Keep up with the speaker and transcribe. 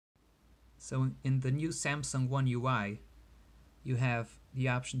So in the new Samsung One UI, you have the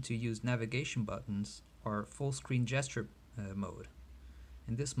option to use navigation buttons or full screen gesture mode.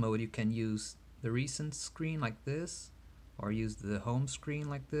 In this mode you can use the recent screen like this, or use the home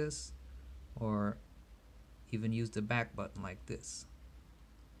screen like this, or even use the back button like this.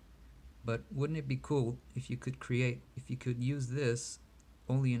 But wouldn't it be cool if you could use this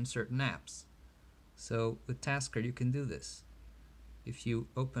only in certain apps? So with Tasker you can do this. If you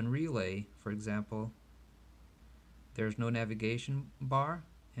open Relay, for example, there's no navigation bar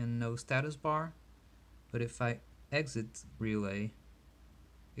and no status bar, but if I exit Relay,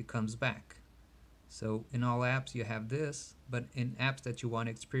 it comes back. So in all apps you have this, but in apps that you want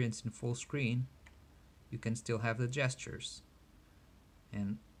to experience in full screen, you can still have the gestures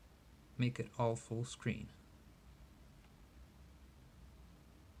and make it all full screen.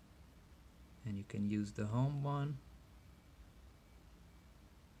 And you can use the home one,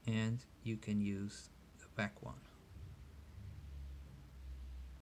 and you can use the back one.